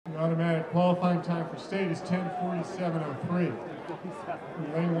automatic qualifying time for state is 10:47.03.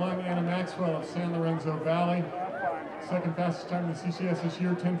 In lane 1, Anna Maxwell of San Lorenzo Valley. Second fastest time in the CCS this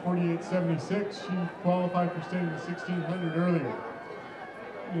year, 10:48.76. She qualified for state in the 1600 earlier.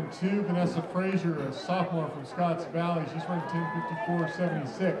 In 2, Vanessa Fraser, a sophomore from Scotts Valley. She's running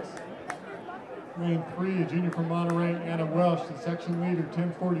 10:54.76. Lane 3, a junior from Monterey, Anna Welsh, the section leader,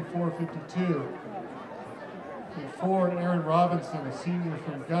 10:44.52. In 4, Erin Robinson, a senior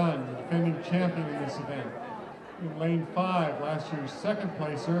from Gunn, the defending champion in this event. In lane 5, last year's second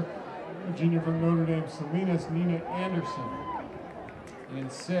placer, a junior from Notre Dame Salinas, Nina Anderson. In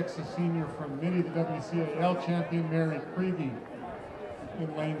 6, a senior from Mitty, the WCAL champion, Mary Kriege.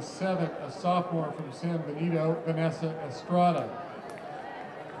 In lane 7, a sophomore from San Benito, Vanessa Estrada.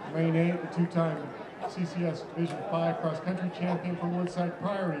 Lane 8, the two-time CCS Division 5 cross-country champion from Woodside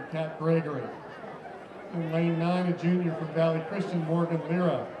Pr, Kat Gregory. In lane 9, a junior from Valley Christian, Morgan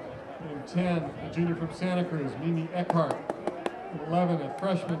Lira. In 10, a junior from Santa Cruz, Mimi Eckhardt. In 11, a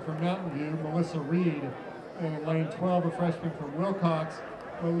freshman from Mountain View, Melissa Reed. And in lane 12, a freshman from Wilcox,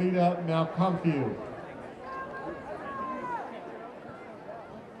 Lalida Maokhamphiou.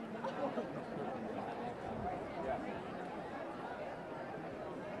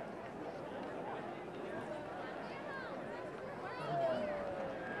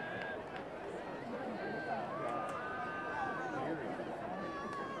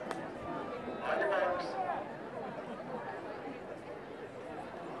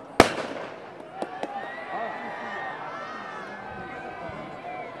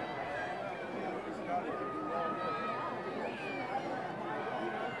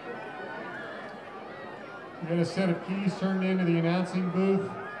 We got a set of keys turned into the announcing booth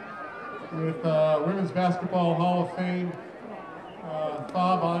with Women's Basketball Hall of Fame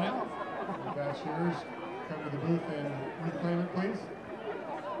fob on it. That's yours. Come to the booth and reclaim it, please.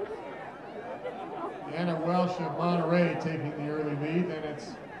 Anna Welsh of Monterey taking the early lead. Then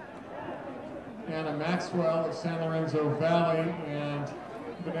it's Anna Maxwell of San Lorenzo Valley and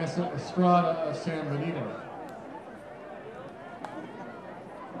Vanessa Estrada of San Benito.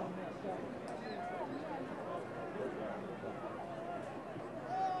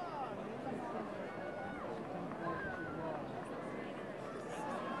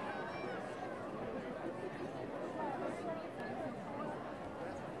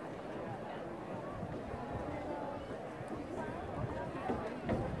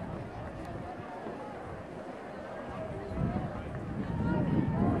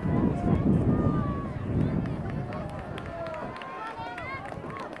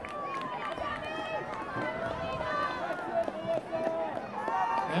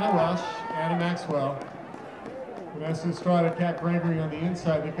 Anna Welsh, Anna Maxwell, Vanessa Estrada, Kat Gregory on the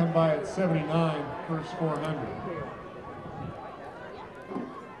inside. They come by at 79, first 400.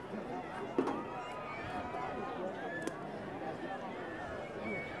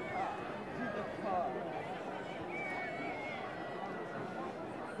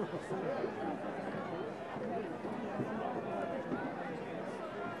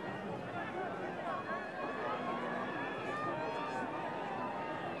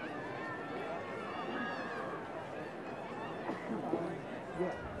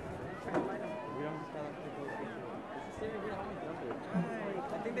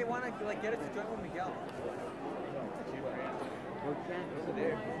 I think they want to like get us to join with Miguel.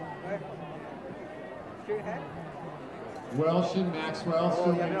 Straight ahead. Welsh and Maxwell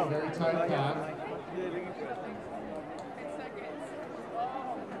still in a very tight pack.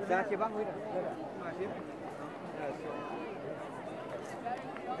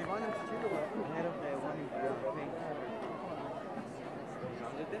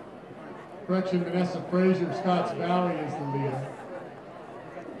 Correction, Vanessa Fraser, Scotts Valley is the leader.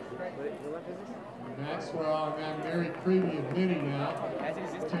 Maxwell and then Mary Kriege of Mitty now,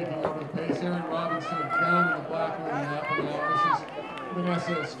 taking over the pace. Erin Robinson of Gunn in the black leading up, and now this is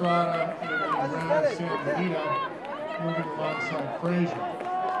Vanessa Estrada in the round of San Benito, moving alongside Fraser.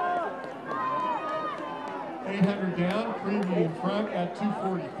 800 down, Kriege in front at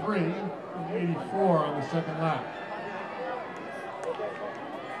 2:43 and 84 on the second lap.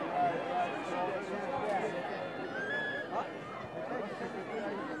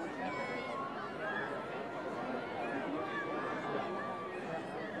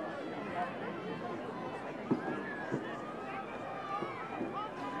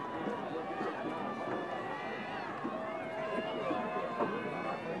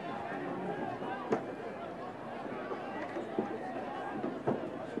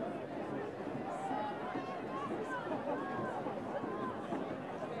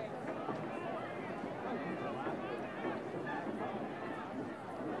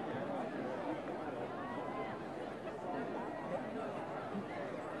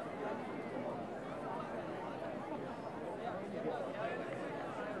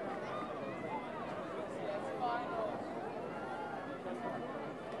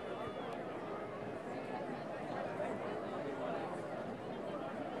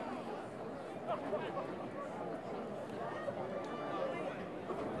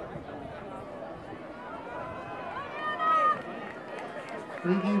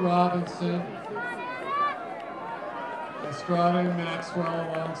 Kriege, Robinson, Estrada and Maxwell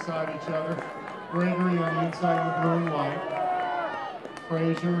alongside each other. Gregory on the inside of the blue and white.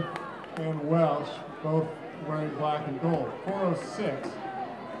 Fraser and Welsh both wearing black and gold. 4:06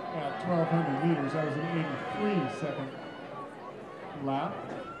 at 1,200 meters. That was an 83-second lap.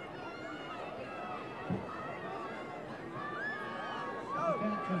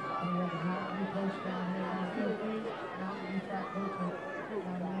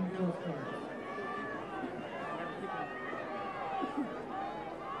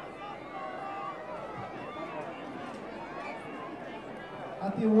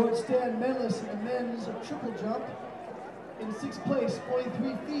 At the award stand, medalist in the men's triple jump. In sixth place,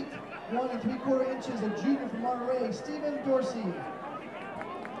 43 feet, 1 3/4 inches, a junior from Monterey, Stephen Dorsey.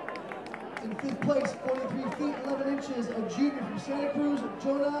 In fifth place, 43 feet, 11 inches, a junior from Santa Cruz,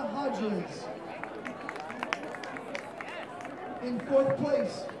 Jonah Hodges. In fourth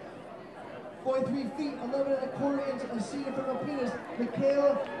place, 43 feet, 11 1/4 inches, a senior from Alpinas,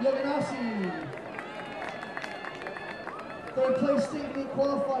 Mikhail Yaganasi. Third place state meet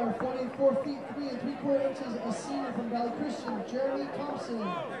qualifier, 44 feet, 3 3/4 inches, a senior from Valley Christian, Jeremy Thompson.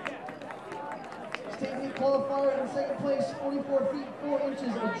 State meet qualifier in second place, 44 feet, 4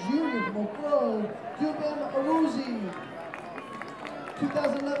 inches, a junior from Oak Grove, Dubem Aruzi.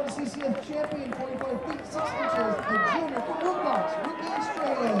 2011 CCF champion, 45 feet, 6 inches, a junior from Wilcox, Ricky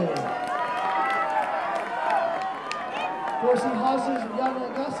Estrada. Dorsey, Hosses,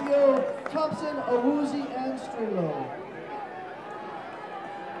 Yagasio, Thompson, Aruzi, and Strelo.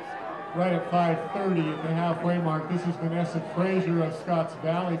 Right at 5:30 at the halfway mark. This is Vanessa Fraser of Scotts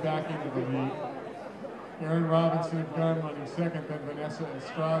Valley back into the lead. Erin Robinson of Gunn running second, then Vanessa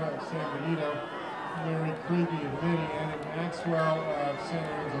Estrada of San Benito, Mary Kriege of Mitty, Anna Maxwell of San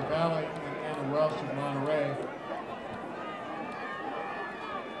Lorenzo Valley, and Anna Welsh of Monterey.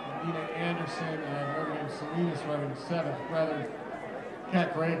 Nina Anderson of Notre Dame Salinas running seventh. Rather,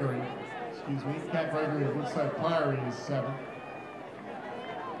 Kat Gregory of Woodside Pr is seventh.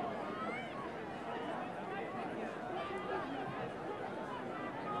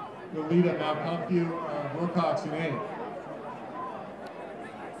 Lalida, Maokhamphiou, Wilcox in eighth.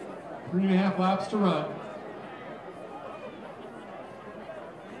 3.5 laps to run.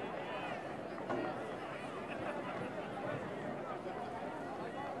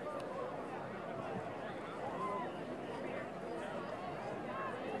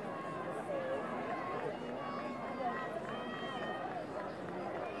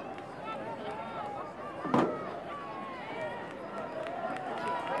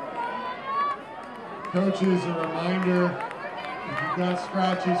 Coaches, a reminder, if you've got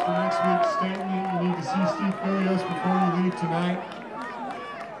scratches for next week's state meet, you need to see Steve Filios before you leave tonight.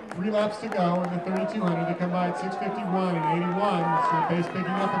 3 laps to go in the 3,200. They come by at 6:51 and 81, so the pace picking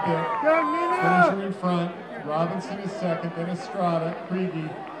up a bit. Finisher in front. Robinson is second, then Estrada, Kriege,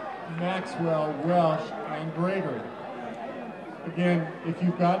 Maxwell, Welsh, and Gregory. Again, if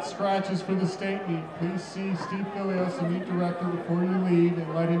you've got scratches for the state meet, please see Steve Filios, the meet director, before you leave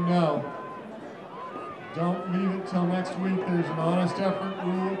and let him know. Don't leave it till next week. There's an honest effort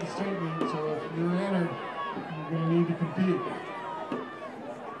rule at the state meet, so if you're entered, you're going to need to compete.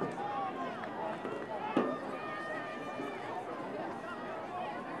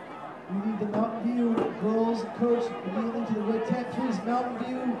 We need the Mountain View girls coach immediately to the red tent, please. Mountain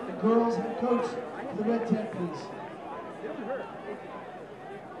View girls head coach to the red tent, please.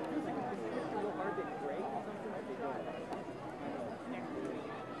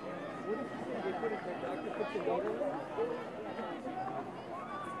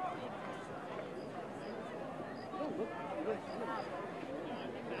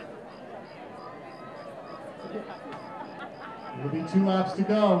 It'll be 2 laps to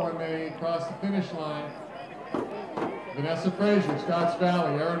go when they cross the finish line. Vanessa Fraser, Scotts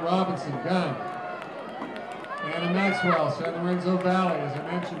Valley, Erin Robinson, Gunn. Anna Maxwell, San Lorenzo Valley, as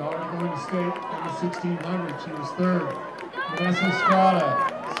I mentioned, already going to state in the 1600. She was third. Vanessa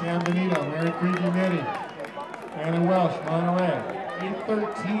Estrada, San Benito, Mary Kriege, Mitty. Anna Welsh, Monterey.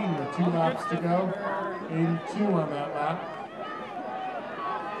 8:13 with 2 laps to go. 82 on that lap.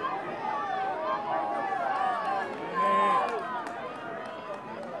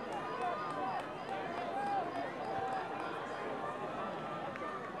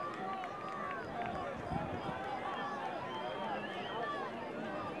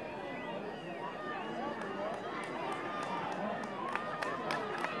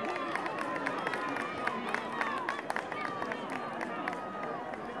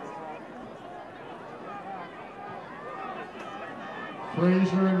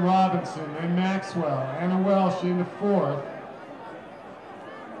 Fraser and Robinson, then Maxwell, Anna Welsh into fourth.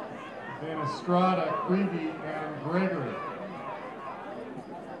 Then Estrada, Kriege, and Gregory.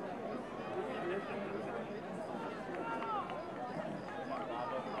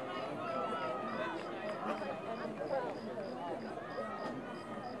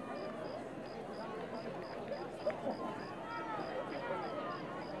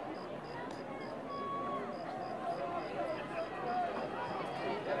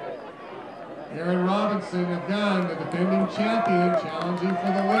 Erin Robinson of Gunn, the defending champion, challenging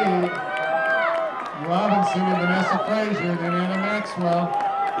for the lead. Robinson and Vanessa Fraser, then Anna Maxwell.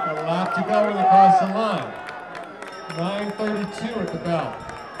 A lap to go and across the line. 9:32 at the bell.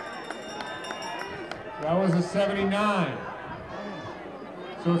 That was a 79.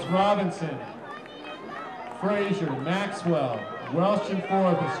 So it's Robinson, Fraser, Maxwell, Welsh in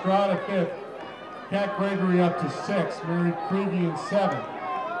fourth, Estrada fifth, Kat Gregory up to sixth, Kriege in seventh.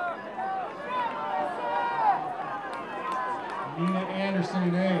 Nina Anderson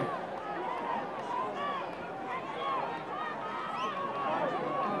in eighth.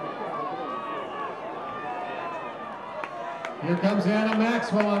 Here comes Anna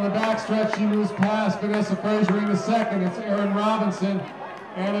Maxwell on the backstretch. She moves past Vanessa Fraser into second. It's Erin Robinson,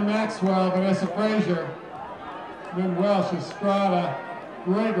 Anna Maxwell, Vanessa Fraser. Then Welsh, Estrada,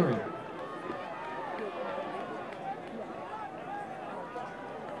 Gregory.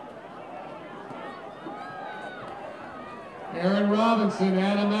 Erin Robinson,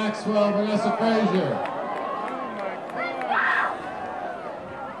 Anna Maxwell, Vanessa Fraser.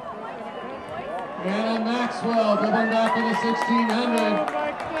 Anna Maxwell doubling back in the 1600.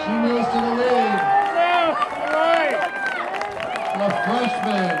 She moves to the lead. A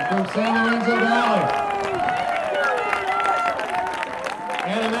freshman from San Lorenzo Valley.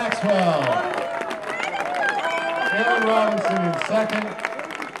 Anna Maxwell. Erin Robinson in second.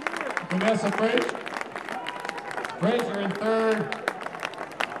 Vanessa Fraser in third.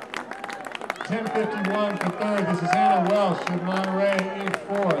 10:51 for third. This is Anna Welsh of Monterey in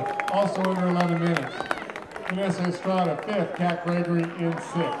fourth, also under 11 minutes. Vanessa Estrada fifth, Kat Gregory in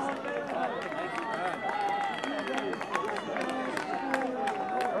sixth.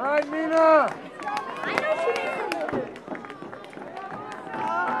 All right, Nina.